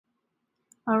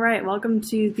All right, welcome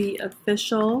to the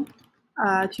official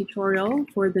tutorial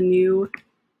for the new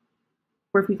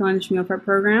Workweek Lunch Meal Prep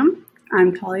program.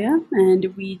 I'm Talia,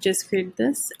 and we just created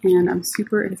this, and I'm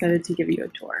super excited to give you a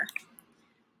tour.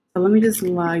 So let me just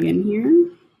log in here.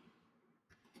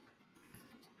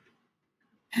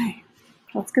 Okay,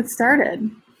 let's get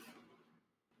started.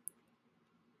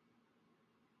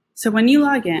 So when you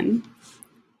log in,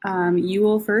 you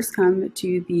will first come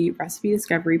to the recipe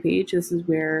discovery page. This is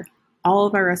where all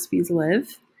of our recipes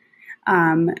live.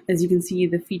 As you can see,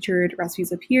 the featured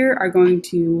recipes up here are going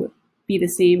to be the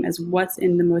same as what's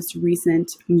in the most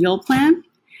recent meal plan,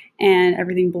 and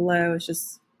everything below is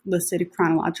just listed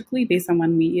chronologically based on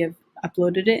when we have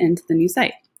uploaded it into the new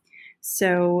site.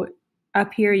 So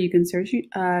up here you can search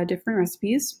different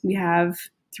recipes. We have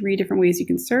 3 different ways you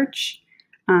can search.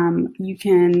 You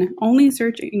can only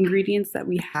search ingredients that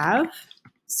we have.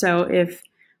 So if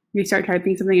we start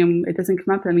typing something and it doesn't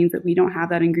come up, that means that we don't have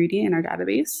that ingredient in our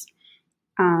database.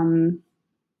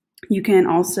 You can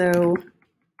also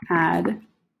add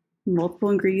multiple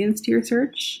ingredients to your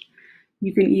search.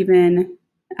 You can even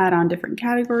add on different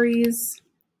categories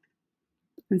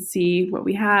and see what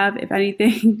we have, if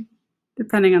anything,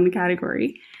 depending on the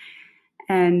category.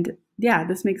 And yeah,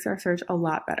 this makes our search a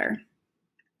lot better.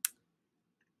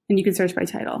 And you can search by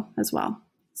title as well.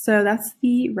 So that's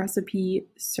the recipe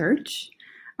search.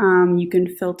 You can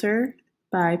filter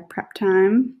by prep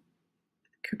time,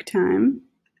 cook time,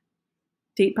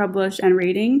 date published, and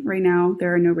rating. Right now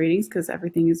there are no ratings because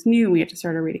everything is new. We have to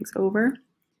start our ratings over.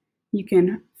 You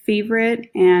can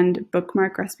favorite and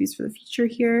bookmark recipes for the future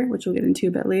here, which we'll get into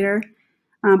a bit later.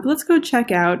 But let's go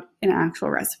check out an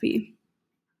actual recipe.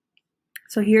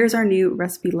 So here's our new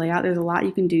recipe layout. There's a lot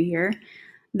you can do here.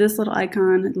 This little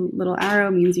icon, little arrow,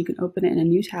 means you can open it in a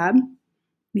new tab.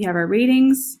 We have our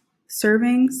ratings,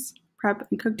 servings, prep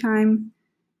and cook time,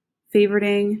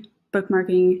 favoriting,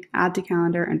 bookmarking, add to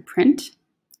calendar, and print.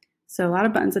 So a lot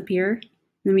of buttons up here. And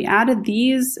then we added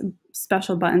these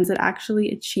special buttons that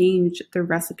actually change the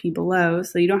recipe below,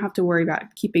 so you don't have to worry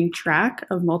about keeping track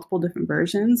of multiple different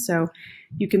versions. So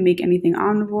you can make anything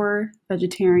omnivore,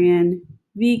 vegetarian,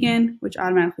 vegan, which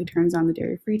automatically turns on the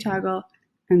dairy-free toggle,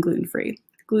 and gluten-free.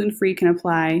 Gluten-free can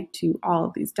apply to all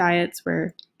of these diets,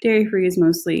 where dairy-free is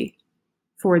mostly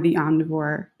for the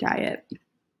omnivore diet.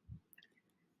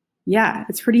 Yeah,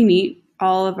 it's pretty neat.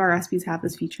 All of our recipes have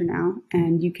this feature now,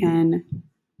 and you can,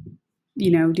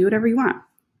 do whatever you want.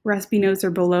 Recipe notes are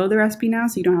below the recipe now,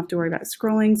 so you don't have to worry about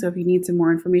scrolling. So if you need some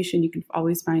more information, you can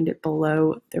always find it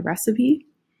below the recipe.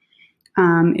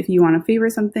 If you want to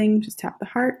favorite something, just tap the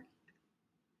heart.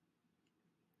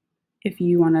 If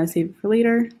you want to save it for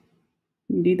later,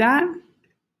 you do that.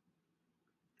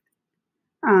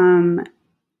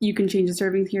 You can change the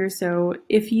servings here. So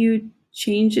if you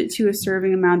change it to a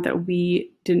serving amount that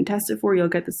we didn't test it for, you'll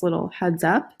get this little heads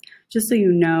up, just so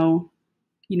you know,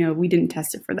 we didn't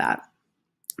test it for that.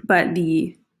 But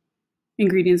the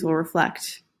ingredients will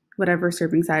reflect whatever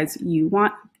serving size you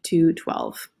want, to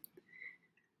 12.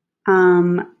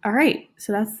 All right,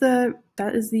 so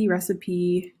that is the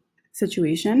recipe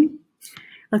situation.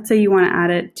 Let's say you want to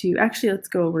add it to, actually, let's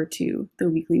go over to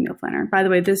the weekly meal planner. By the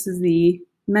way, this is the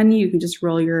menu. You can just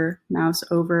roll your mouse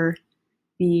over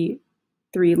the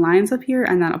 3 lines up here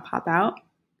and that'll pop out.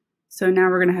 So now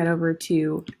we're going to head over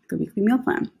to the weekly meal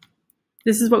plan.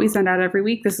 This is what we send out every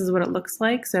week. This is what it looks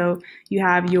like. So you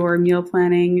have your meal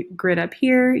planning grid up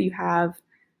here. You have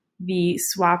the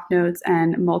swap notes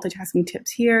and multitasking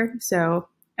tips here. So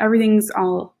everything's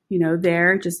all,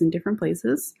 there, just in different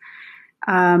places.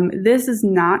 This is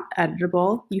not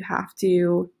editable. You have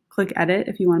to click edit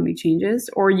if you want to make changes,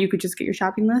 or you could just get your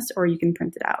shopping list, or you can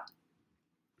print it out.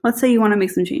 Let's say you want to make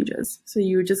some changes. So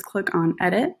you would just click on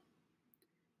edit,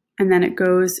 and then it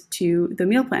goes to the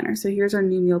meal planner. So here's our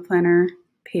new meal planner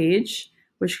page,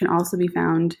 which can also be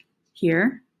found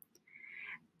here.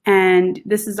 And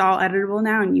this is all editable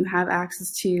now, and you have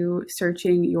access to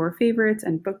searching your favorites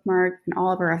and bookmark and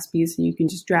all of our recipes, so you can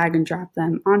just drag and drop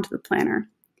them onto the planner.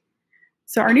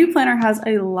 So our new planner has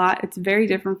a lot. It's very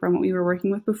different from what we were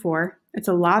working with before. It's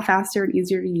a lot faster and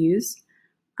easier to use.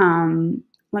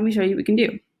 Let me show you what we can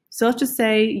do. So let's just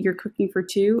say you're cooking for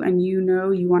 2 and you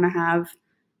want to have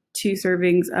 2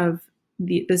 servings of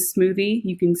this smoothie.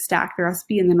 You can stack the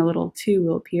recipe and then a little 2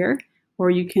 will appear, or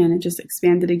you can just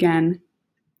expand it again.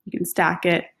 You can stack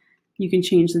it. You can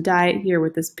change the diet here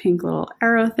with this pink little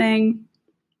arrow thing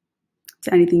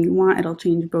to anything you want. It'll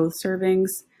change both servings.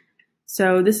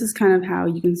 So this is kind of how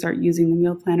you can start using the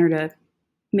meal planner to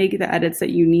make the edits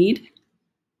that you need.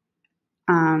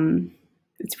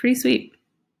 It's pretty sweet.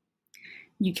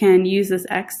 You can use this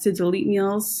X to delete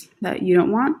meals that you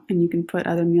don't want, and you can put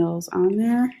other meals on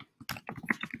there. Let's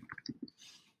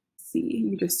see,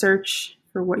 you just search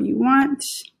for what you want,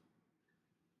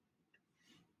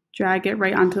 drag it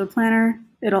right onto the planner.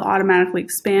 It'll automatically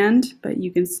expand, but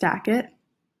you can stack it.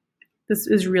 This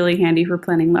is really handy for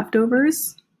planning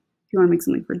leftovers. If you want to make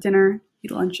something for dinner,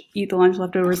 eat the lunch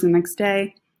leftovers the next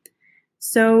day.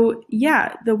 So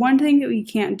yeah, the one thing that we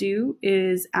can't do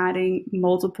is adding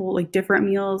multiple, like different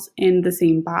meals in the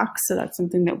same box. So that's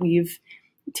something that we've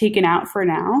taken out for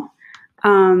now.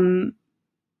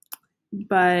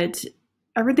 But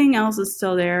everything else is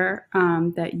still there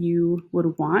that you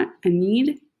would want and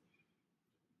need.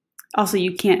 Also,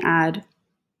 you can't add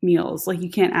meals. Like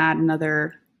you can't add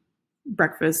another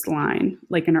breakfast line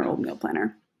like in our old meal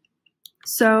planner.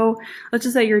 So let's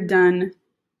just say you're done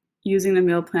using the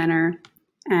meal planner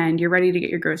and you're ready to get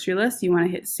your grocery list. You want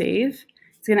to hit save.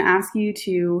 It's going to ask you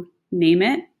to name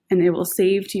it, and it will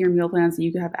save to your meal plans that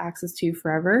you can have access to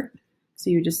forever. So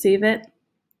you just save it,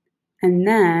 and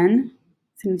then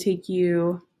it's going to take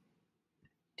you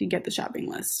to get the shopping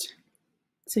list.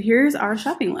 So here's our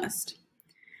shopping list.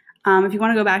 If you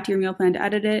want to go back to your meal plan to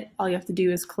edit it, all you have to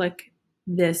do is click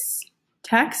this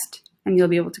text, and you'll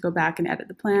be able to go back and edit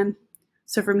the plan.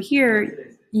 So from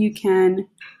here, you can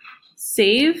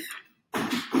save,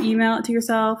 email it to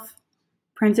yourself,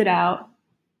 print it out.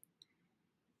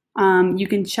 You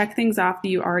can check things off that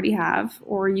you already have,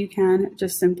 or you can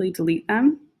just simply delete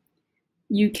them.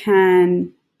 You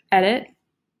can edit.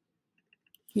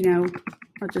 You know,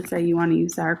 let's just say you want to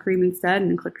use sour cream instead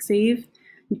and click save.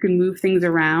 You can move things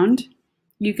around.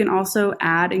 You can also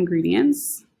add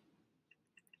ingredients.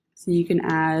 So you can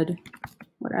add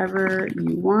whatever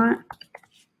you want.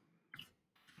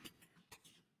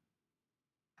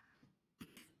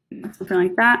 Something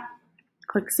like that.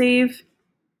 Click save.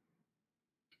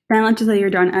 Then let's just say you're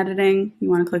done editing. You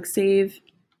want to click save.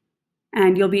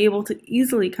 And you'll be able to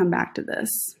easily come back to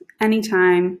this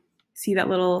anytime. See that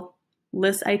little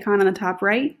list icon on the top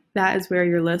right? That is where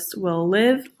your list will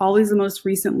live. Always the most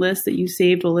recent list that you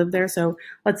saved will live there. So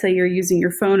let's say you're using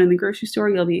your phone in the grocery store,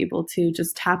 you'll be able to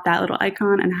just tap that little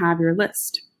icon and have your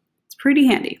list. It's pretty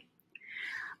handy.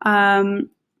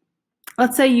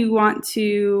 Let's say you want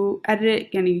to edit it.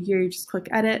 Again, here you just click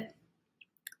edit.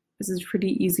 This is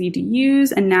pretty easy to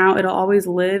use, and now it'll always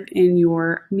live in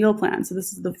your meal plan. So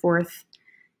this is the fourth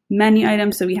menu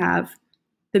item. So we have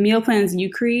the meal plans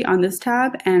you create on this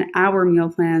tab, and our meal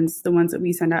plans, the ones that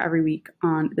we send out every week,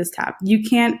 on this tab. You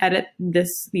can't edit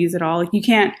these at all. Like you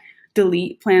can't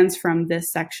delete plans from this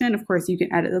section. Of course, you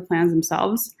can edit the plans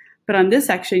themselves, but on this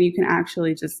section, you can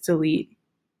actually just delete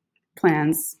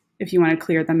plans if you want to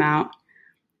clear them out.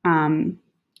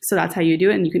 So that's how you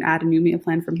do it, and you can add a new meal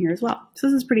plan from here as well. So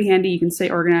this is pretty handy. You can stay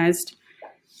organized.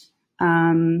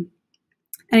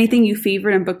 Anything you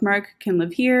favorite and bookmark can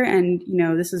live here, and you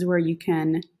know this is where you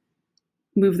can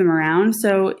move them around.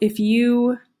 So if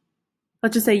you,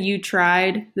 let's just say you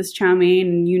tried this chow mein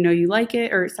and you know you like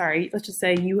it, or sorry, let's just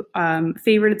say you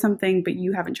favorited something but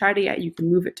you haven't tried it yet, you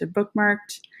can move it to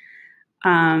bookmarked.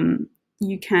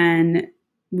 You can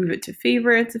move it to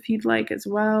favorites if you'd like as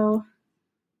well,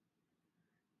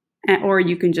 or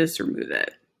you can just remove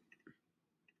it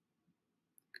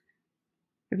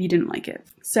if you didn't like it.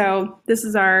 So this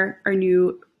is our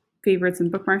new favorites and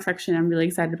bookmark section. I'm really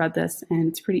excited about this, and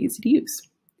it's pretty easy to use.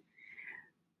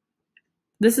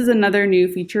 This is another new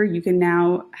feature. You can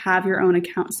now have your own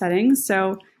account settings.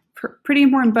 So pretty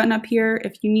important button up here.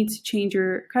 If you need to change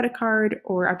your credit card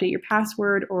or update your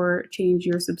password or change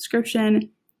your subscription,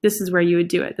 this is where you would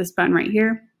do it, this button right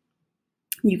here.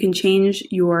 You can change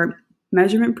your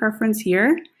measurement preference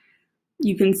here.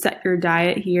 You can set your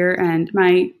diet here, and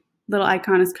my little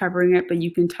icon is covering it, but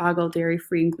you can toggle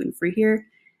dairy-free and gluten-free here.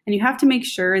 And you have to make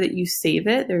sure that you save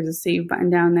it. There's a save button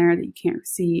down there that you can't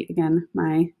see. Again,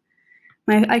 my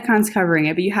icon's covering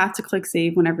it, but you have to click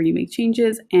save whenever you make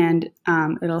changes, and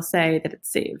it'll say that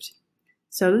it's saved.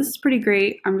 So this is pretty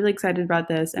great. I'm really excited about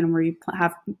this, and we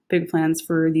have big plans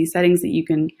for these settings that you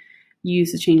can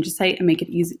use to change the site and make it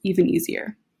even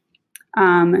easier.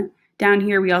 Down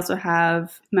here, we also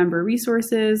have member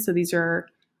resources. So these are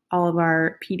all of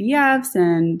our PDFs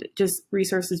and just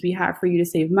resources we have for you to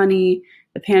save money,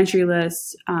 the pantry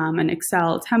list, an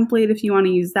Excel template if you want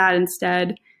to use that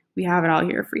instead. We have it all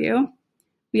here for you.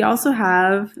 We also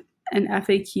have an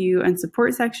FAQ and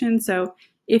support section. So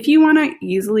if you want to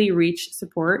easily reach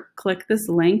support, click this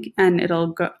link and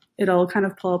it'll kind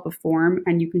of pull up a form,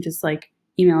 and you can just like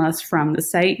email us from the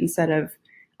site instead of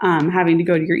having to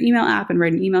go to your email app and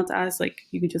write an email to us. Like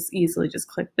you could just easily just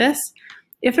click this.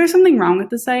 If there's something wrong with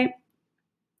the site,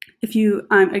 If you,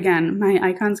 again, my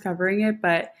icon's covering it,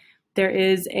 but there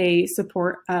is a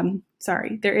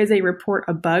there is a report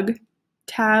a bug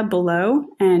tab below,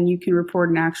 and you can report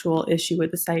an actual issue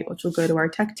with the site, which will go to our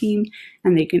tech team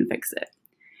and they can fix it.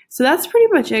 So that's pretty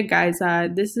much it, guys.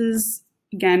 This is,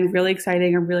 again, really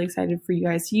exciting. I'm really excited for you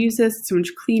guys to use this. It's so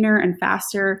much cleaner and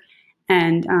faster,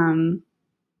 and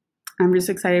I'm just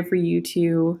excited for you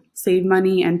to save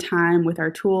money and time with our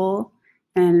tool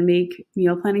and make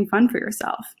meal planning fun for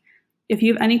yourself. If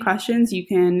you have any questions, you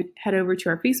can head over to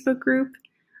our Facebook group.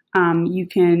 You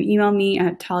can email me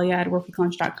at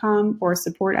talia@workweeklunch.com or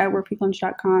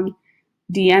support@workweeklunch.com.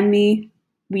 DM me.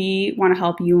 We want to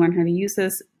help you learn how to use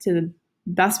this to the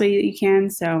best way that you can,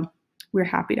 so we're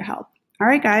happy to help. All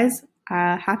right, guys,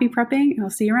 happy prepping, and I'll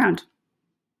see you around.